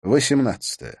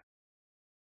18.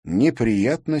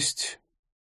 Неприятность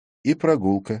и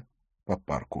прогулка по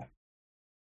парку.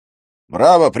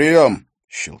 «Браво, прием!» —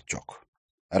 щелчок.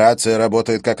 «Рация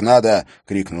работает как надо!» —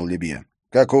 крикнул Лебье.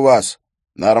 «Как у вас?»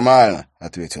 «Нормально!» —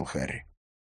 ответил Харри.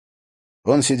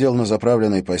 Он сидел на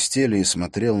заправленной постели и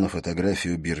смотрел на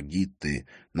фотографию Биргитты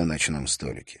на ночном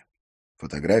столике.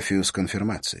 Фотографию с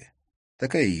конфирмацией.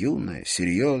 Такая юная,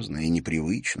 серьезная и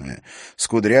непривычная, с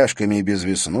кудряшками и без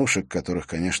веснушек, которых,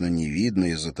 конечно, не видно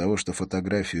из-за того, что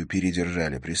фотографию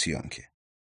передержали при съемке.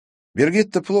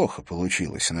 Биргитта плохо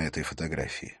получилась на этой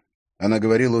фотографии. Она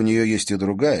говорила, у нее есть и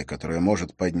другая, которая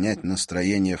может поднять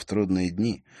настроение в трудные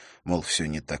дни, мол, все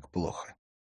не так плохо.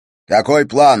 «Какой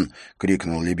план?» —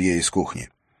 крикнул Лебье из кухни.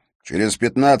 «Через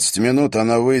 15 минут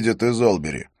она выйдет из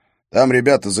Олбери. Там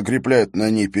ребята закрепляют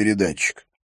на ней передатчик».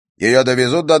 «Ее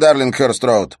довезут до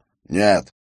Дарлингхерст-роуд?»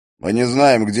 «Нет. Мы не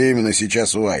знаем, где именно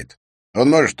сейчас Уайт.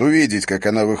 Он может увидеть, как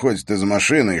она выходит из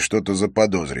машины и что-то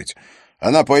заподозрить.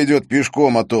 Она пойдет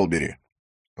пешком от Олбери».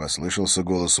 Послышался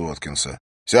голос Уоткинса.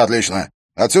 «Все отлично.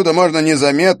 Отсюда можно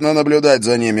незаметно наблюдать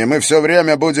за ними. Мы все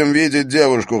время будем видеть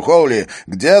девушку. Хоули!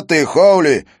 Где ты,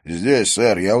 Хоули?» «Здесь,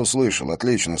 сэр. Я услышал.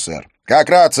 Отлично, сэр». «Как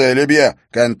рация, Лебье?»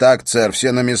 «Контакт, сэр.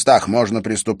 Все на местах. Можно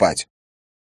приступать».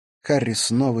 Харри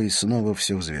снова и снова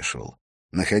все взвешивал.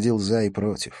 Находил за и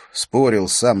против, спорил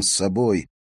сам с собой,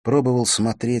 пробовал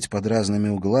смотреть под разными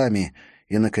углами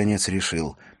и, наконец,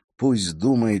 решил — пусть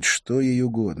думает, что ей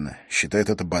угодно, считает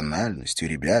это банальностью,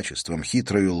 ребячеством,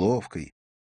 хитрой уловкой.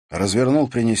 Развернул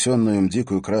принесенную им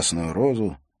дикую красную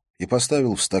розу и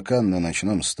поставил в стакан на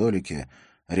ночном столике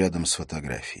рядом с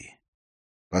фотографией.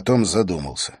 Потом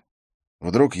задумался.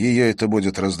 Вдруг ее это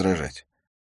будет раздражать.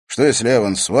 Что если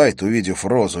Эванс Уайт, увидев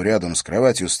розу рядом с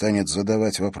кроватью, станет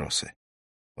задавать вопросы?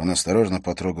 Он осторожно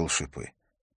потрогал шипы.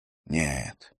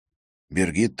 Нет.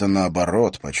 Биргитта,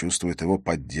 наоборот, почувствует его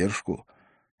поддержку.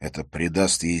 Это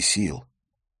придаст ей сил.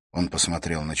 Он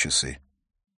посмотрел на часы.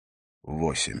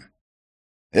 8.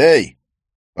 «Эй,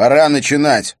 пора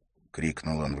начинать!» —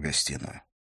 крикнул он в гостиную.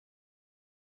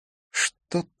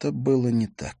 Что-то было не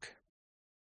так.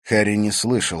 Харри не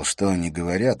слышал, что они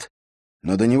говорят,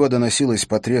 но до него доносилось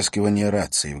потрескивание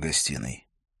рации в гостиной.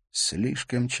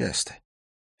 Слишком часто.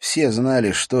 Все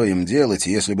знали, что им делать,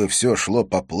 и если бы все шло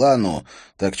по плану,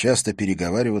 так часто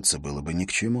переговариваться было бы ни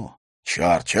к чему.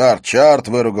 «Черт, черт, черт!» —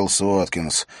 выругался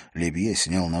Уоткинс. Лебье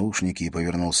снял наушники и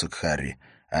повернулся к Харри.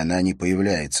 «Она не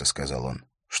появляется», — сказал он.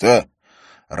 «Что?»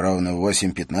 Ровно в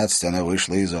 8:15 она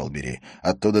вышла из Олбери.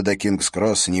 Оттуда до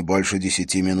Кингс-Кросс не больше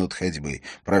 10 минут ходьбы.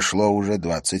 Прошло уже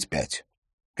 25.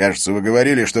 «Кажется, вы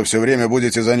говорили, что все время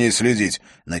будете за ней следить».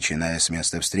 «Начиная с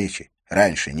места встречи.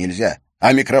 Раньше нельзя».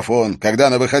 «А микрофон? Когда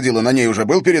она выходила, на ней уже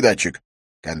был передатчик?»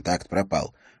 «Контакт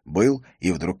пропал. Был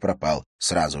и вдруг пропал.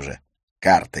 Сразу же».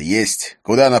 «Карта есть?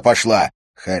 Куда она пошла?»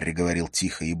 Харри говорил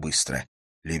тихо и быстро.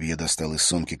 Лебье достал из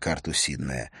сумки карту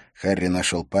Сиднея. Харри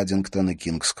нашел Паддингтон и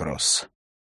Кингс-Кросс.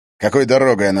 «Какой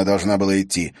дорогой она должна была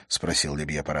идти?» — спросил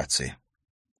Лебье по рации.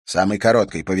 «Самой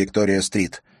короткой, по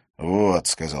Виктория-стрит». «Вот», —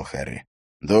 сказал Харри.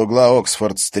 «До угла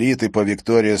Оксфорд-стрит и по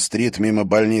Виктория-стрит мимо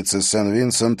больницы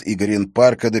Сент-Винсент и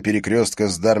Грин-парка до перекрестка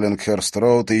с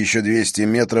Дарлингхерст-роуд и еще 200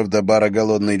 метров до бара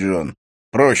 «Голодный Джон».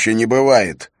 Проще не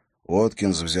бывает».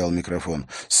 Уоткинс взял микрофон.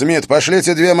 «Смит,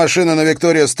 пошлите 2 машины на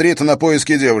Виктория-стрит на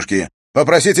поиски девушки.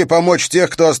 Попросите помочь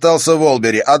тех, кто остался в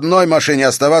Олбери. Одной машине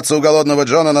оставаться у «Голодного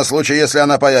Джона» на случай, если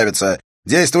она появится.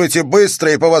 Действуйте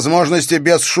быстро и, по возможности,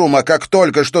 без шума. Как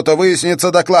только что-то выяснится,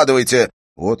 докладывайте».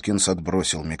 Уоткинс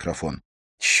отбросил микрофон.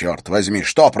 «Черт возьми,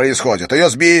 что происходит? Ее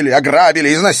сбили,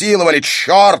 ограбили, изнасиловали!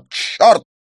 Черт, черт!»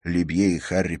 Лебье и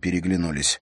Харри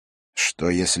переглянулись. «Что,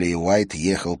 если и Уайт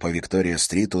ехал по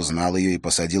Виктория-стрит, узнал ее и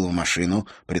посадил в машину?»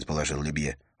 — предположил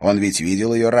Лебье. «Он ведь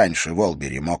видел ее раньше в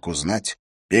Олбери, мог узнать».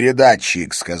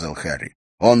 «Передатчик», — сказал Харри.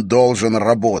 «Он должен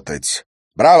работать».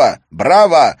 «Браво!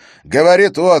 Браво!» —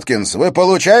 говорит Уоткинс. «Вы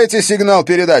получаете сигнал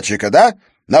передатчика, да?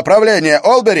 Направление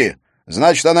Олбери?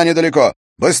 Значит, она недалеко.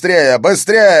 Быстрее,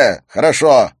 быстрее!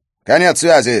 Хорошо! Конец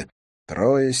связи!»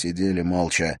 Трое сидели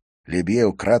молча. Лебье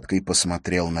украдкой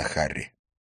посмотрел на Харри.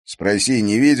 «Спроси,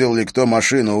 не видел ли кто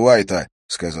машину Уайта?» —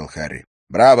 сказал Харри.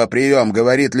 «Браво, прием!» —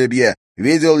 говорит Лебье.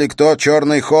 «Видел ли кто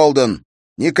черный Холден?»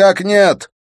 «Никак нет!»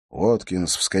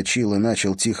 Уоткинс вскочил и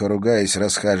начал, тихо ругаясь,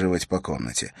 расхаживать по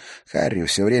комнате. Харри,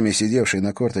 все время сидевший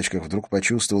на корточках, вдруг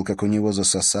почувствовал, как у него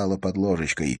засосало под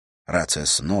ложечкой. Рация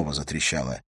снова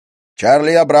затрещала.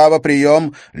 «Чарли, я Браво,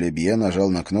 прием!» Лебье нажал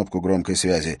на кнопку громкой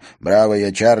связи. «Браво,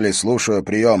 я Чарли, слушаю,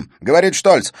 прием!» «Говорит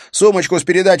Штольц, сумочку с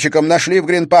передатчиком нашли в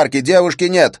Грин-парке, девушки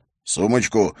нет!»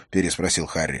 «Сумочку?» — переспросил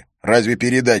Харри. «Разве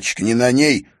передатчик не на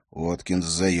ней?» Уоткинс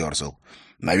заерзал.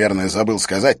 Наверное, забыл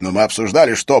сказать, но мы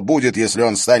обсуждали, что будет, если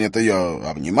он станет ее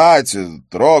обнимать,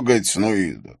 трогать, ну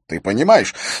и, ты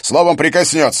понимаешь, словом,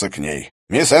 прикоснется к ней.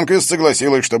 Мисс Энквист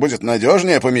согласилась, что будет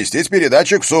надежнее поместить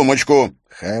передатчик в сумочку».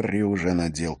 Харри уже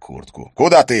надел куртку.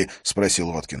 «Куда ты?» — спросил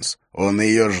Уоткинс. «Он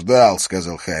ее ждал», —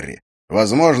 сказал Харри.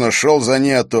 «Возможно, шел за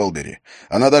ней от Олбери.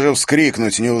 Она даже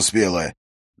вскрикнуть не успела.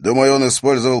 Думаю, он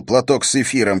использовал платок с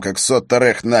эфиром, как с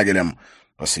Отто-Рехтнагелем.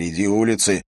 Посреди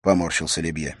улицы», — поморщился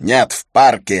Лебье. «Нет, в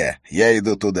парке. Я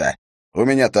иду туда. У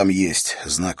меня там есть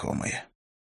знакомые».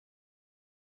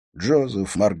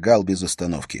 Джозеф моргал без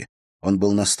остановки. Он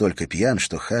был настолько пьян,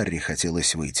 что Харри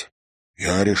хотелось выйти.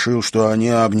 «Я решил, что они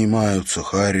обнимаются,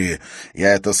 Харри».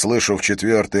 «Я это слышу в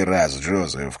 4-й раз,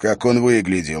 Джозеф. Как он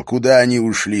выглядел? Куда они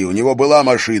ушли? У него была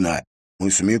машина».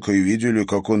 «Мы с Микой видели,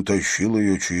 как он тащил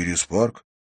ее через парк,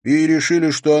 и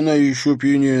решили, что она еще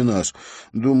пьянее нас.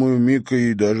 Думаю, Мика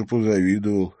ей даже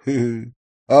позавидовал. Хе-хе.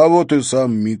 А вот и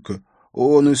сам Мика.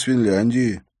 Он из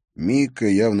Финляндии». Мика,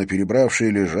 явно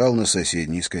перебравший, лежал на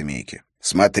соседней скамейке.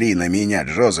 «Смотри на меня,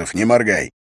 Джозеф, не моргай.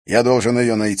 Я должен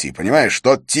ее найти, понимаешь?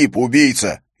 Тот тип —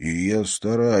 убийца!» «И я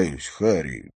стараюсь,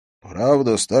 Харри.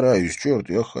 Правда стараюсь, черт,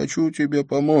 я хочу тебе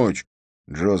помочь».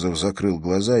 Джозеф закрыл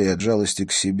глаза и от жалости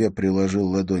к себе приложил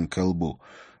ладонь к лбу.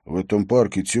 «В этом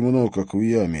парке темно, как в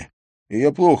яме. И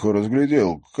я плохо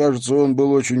разглядел. Кажется, он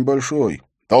был очень большой».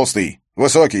 «Толстый,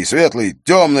 высокий, светлый,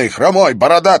 темный, хромой,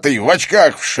 бородатый, в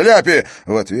очках, в шляпе!»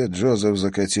 В ответ Джозеф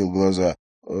закатил глаза.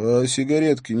 «А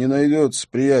сигаретки не найдется,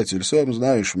 приятель, сам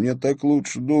знаешь, мне так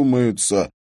лучше думается».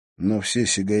 Но все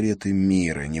сигареты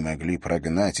мира не могли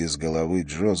прогнать из головы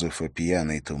Джозефа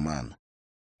пьяный туман.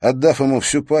 Отдав ему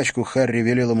всю пачку, Харри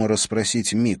велел ему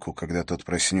расспросить Мику, когда тот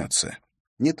проснется.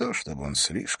 Не то чтобы он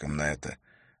слишком на это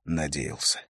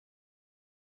надеялся.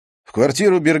 В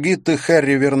квартиру Бергитты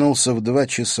Харри вернулся в 2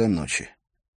 часа ночи.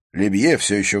 Лебье,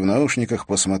 все еще в наушниках,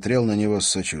 посмотрел на него с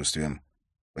сочувствием.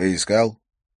 «Поискал?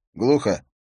 Глухо?»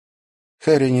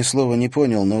 Харри ни слова не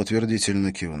понял, но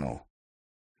утвердительно кивнул.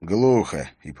 «Глухо»,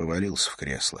 и повалился в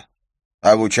кресло.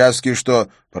 «А в участке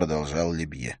что?» — продолжал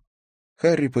Лебье.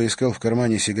 Харри поискал в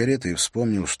кармане сигареты и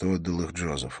вспомнил, что отдал их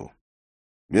Джозефу.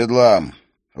 «Бедлам.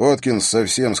 Уоткинс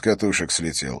совсем с катушек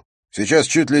слетел. Сейчас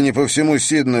чуть ли не по всему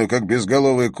Сиднею, как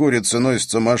безголовые курицы,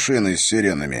 носятся машины с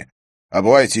сиренами. Об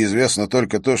Уайте известно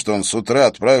только то, что он с утра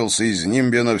отправился из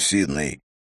Нимбена в Сидней.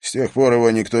 С тех пор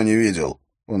его никто не видел».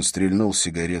 Он стрельнул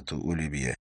сигарету у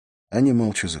Лебье. Они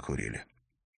молча закурили.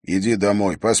 «Иди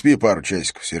домой, поспи пару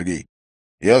часиков, Сергей.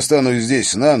 Я останусь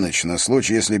здесь на ночь, на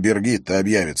случай, если Бергитта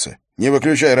объявится. Не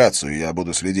выключай рацию, я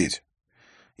буду следить».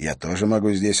 «Я тоже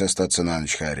могу здесь остаться на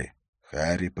ночь, Харри».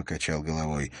 Харри покачал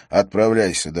головой.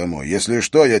 «Отправляйся домой. Если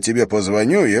что, я тебе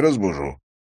позвоню и разбужу».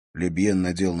 Лебьен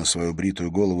надел на свою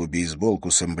бритую голову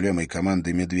бейсболку с эмблемой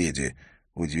команды «Медведи».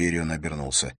 У двери он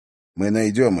обернулся. «Мы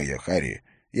найдем ее, Харри.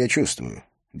 Я чувствую.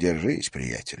 Держись,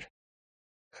 приятель».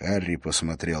 Харри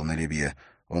посмотрел на Лебье.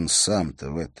 Он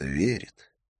сам-то в это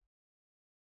верит.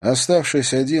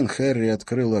 Оставшись один, Харри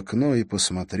открыл окно и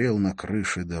посмотрел на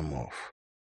крыши домов.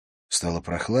 Стало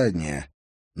прохладнее,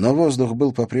 но воздух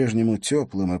был по-прежнему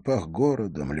теплым и пах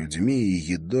городом, людьми и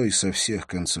едой со всех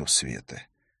концов света.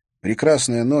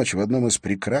 Прекрасная ночь в одном из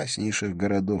прекраснейших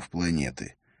городов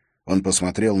планеты. Он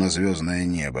посмотрел на звездное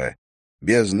небо.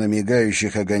 Бездна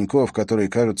мигающих огоньков, которые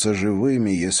кажутся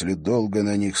живыми, если долго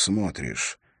на них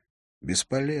смотришь.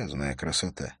 Бесполезная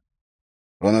красота.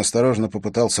 Он осторожно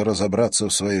попытался разобраться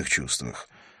в своих чувствах.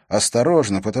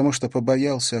 Осторожно, потому что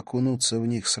побоялся окунуться в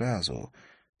них сразу.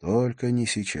 Только не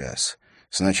сейчас.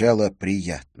 Сначала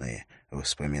приятные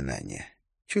воспоминания.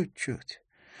 Чуть-чуть.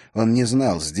 Он не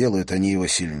знал, сделают они его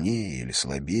сильнее или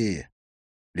слабее.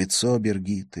 Лицо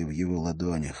Бергитты в его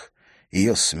ладонях,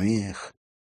 ее смех.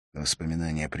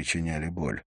 Воспоминания причиняли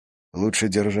боль. Лучше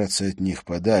держаться от них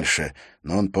подальше,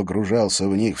 но он погружался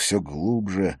в них все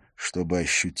глубже, чтобы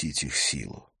ощутить их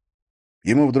силу.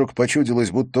 Ему вдруг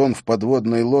почудилось, будто он в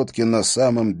подводной лодке на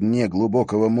самом дне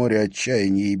глубокого моря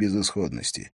отчаяния и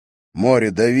безысходности.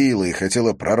 Море давило и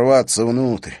хотело прорваться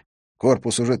внутрь.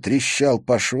 Корпус уже трещал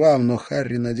по швам, но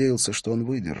Харри надеялся, что он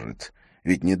выдержит.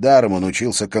 Ведь недаром он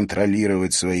учился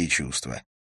контролировать свои чувства.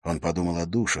 Он подумал о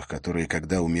душах, которые,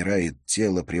 когда умирает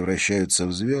тело, превращаются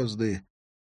в звезды,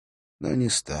 но не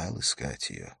стал искать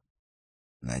ее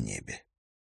на небе.